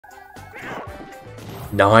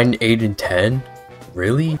9, 8, and 10?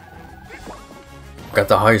 Really? Got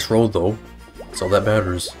the highest roll though. That's all that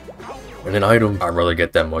matters. And an item. I'd rather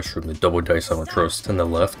get that mushroom. The double dice I don't trust. And the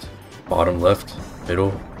left. Bottom left.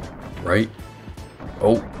 Middle. Right.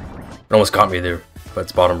 Oh. It almost caught me there. But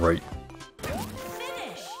it's bottom right.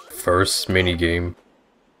 First mini game.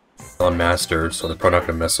 I'm master, so they're probably not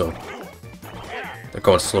gonna mess up. They're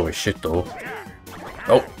going slow as shit though.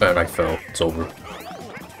 Oh, and I fell. It's over.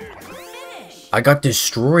 I got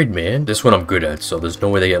destroyed, man. This one I'm good at, so there's no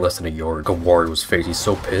way they get less than a yard. Go Wario's face. He's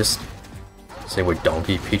so pissed. Same with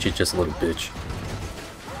Donkey. Peach is just a little bitch.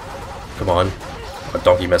 Come on. Oh,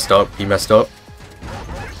 Donkey messed up. He messed up.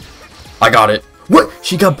 I got it. What?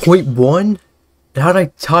 She got 0.1? How did I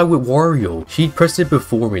tie with Wario? She pressed it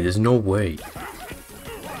before me. There's no way.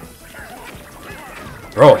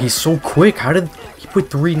 Bro, he's so quick. How did he put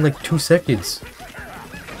 3 in like 2 seconds?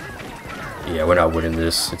 Yeah, we're not winning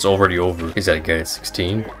this. It's already over. He's at a guy at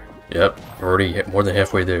 16. Yep, we're already more than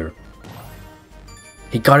halfway there.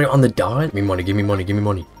 He got it on the dot? Give me money, give me money, give me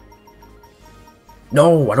money.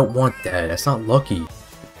 No, I don't want that. That's not lucky.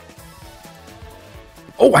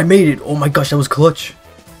 Oh, I made it! Oh my gosh, that was clutch.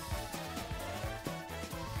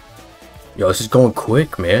 Yo, this is going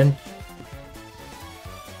quick, man.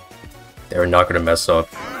 They're not gonna mess up.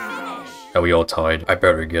 And we all tied. I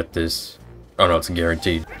better get this. Oh no, it's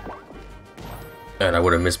guaranteed. And I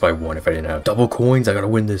would have missed by 1 if I didn't have double coins. I gotta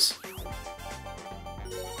win this.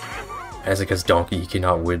 As against Donkey, he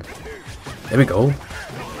cannot win. There we go.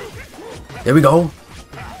 There we go.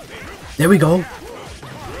 There we go.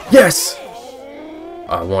 Yes!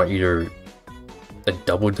 I want either the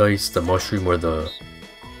double dice, the mushroom, or the...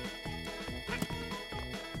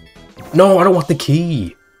 No, I don't want the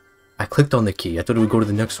key. I clicked on the key. I thought it would go to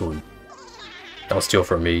the next one. Don't steal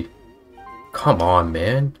from me. Come on,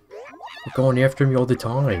 man. You're going after me all the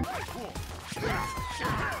time.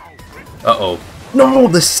 Uh-oh. No,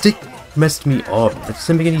 the stick messed me up. That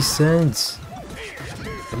doesn't make any sense.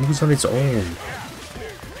 It moves on its own.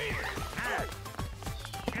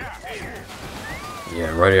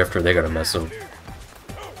 Yeah, right after they gotta mess up.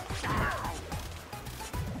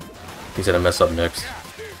 He's gonna mess up next.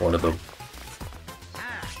 One of them.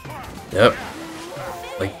 Yep.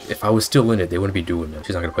 Like, if I was still in it, they wouldn't be doing that.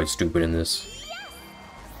 She's not gonna play stupid in this.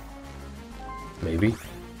 Maybe.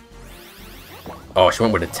 Oh, she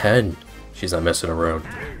went with a 10. She's not messing around.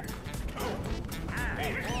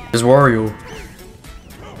 There's Wario.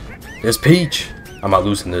 There's Peach. I'm not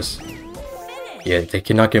losing this. Yeah, they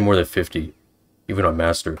cannot get more than 50. Even on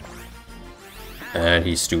Master. And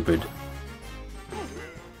he's stupid.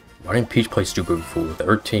 Why didn't Peach play stupid before?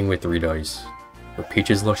 13 with 3 dice. With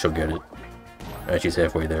Peach's luck, she'll get it. And she's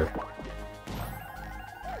halfway there.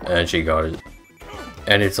 And she got it.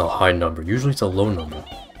 And it's a high number. Usually it's a low number.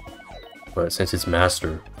 But since it's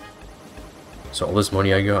Master. So all this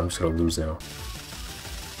money I got, I'm just gonna lose now.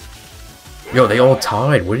 Yo, they all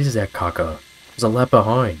tied. What is that, Kaka? There's a lap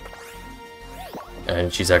behind.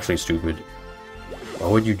 And she's actually stupid. Why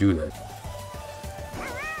would you do that?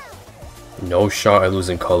 No shot at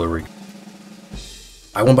losing coloring.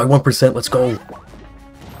 I won by 1%, let's go!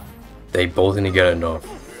 They both need to get enough.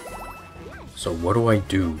 So what do I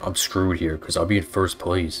do? I'm screwed here, because I'll be in first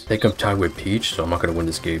place. I think I'm tied with Peach, so I'm not going to win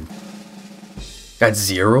this game. That's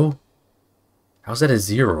 0? How's that a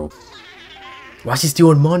 0? Why is he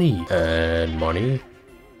stealing money? And money?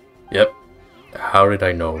 Yep. How did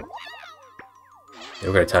I know? They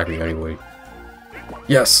were going to attack me anyway.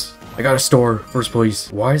 Yes! I got a store, first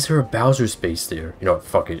place. Why is there a Bowser space there? You know what,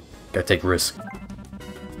 fuck it. Gotta take risk.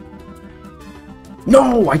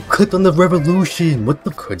 No! I clicked on the revolution! What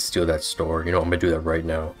the... Could steal that store. You know, I'm gonna do that right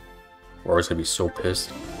now. Or it's gonna be so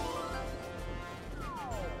pissed.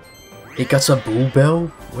 It got a Boo Bell?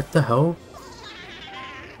 What the hell?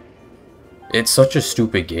 It's such a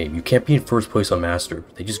stupid game. You can't be in first place on Master.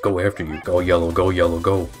 They just go after you. Go yellow, go yellow,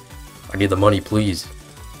 go. I need the money, please.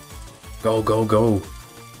 Go, go, go.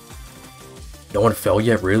 No one fell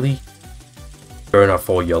yet, really? Better not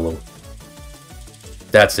fall yellow.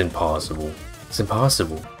 That's impossible. It's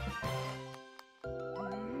impossible.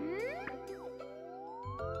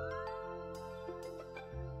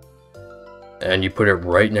 And you put it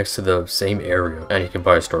right next to the same area. And you can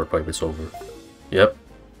buy a star pipe, it's over. Yep.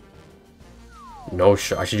 No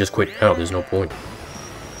shot. I should just quit now, there's no point.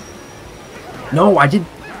 No, I did...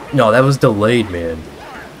 No, that was delayed, man.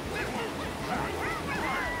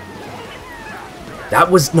 That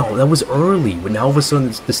was... No, that was early. But now all of a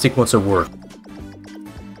sudden the stick wants to work.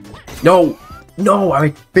 No! No,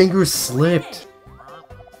 my fingers slipped.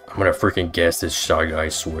 I'm gonna freaking guess this Shy Guy, I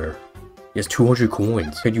swear. He has 200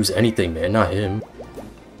 coins. Could use anything, man, not him.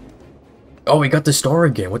 Oh, we got the star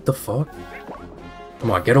again. What the fuck? Come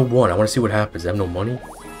on, get a 1. I want to see what happens. I have no money.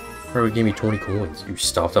 Alright, gave me 20 coins. You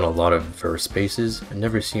stopped on a lot of verse spaces. I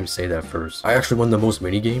never see him say that first. I actually won the most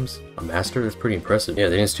mini games. A master? That's pretty impressive. Yeah,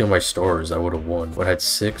 they didn't steal my stars. I would have won. But I had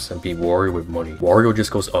 6 and beat Wario with money. Wario just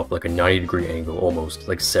goes up like a 90-degree angle, almost.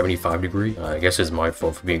 Like 75 degree. I guess it's my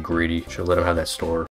fault for being greedy. Should let him have that star.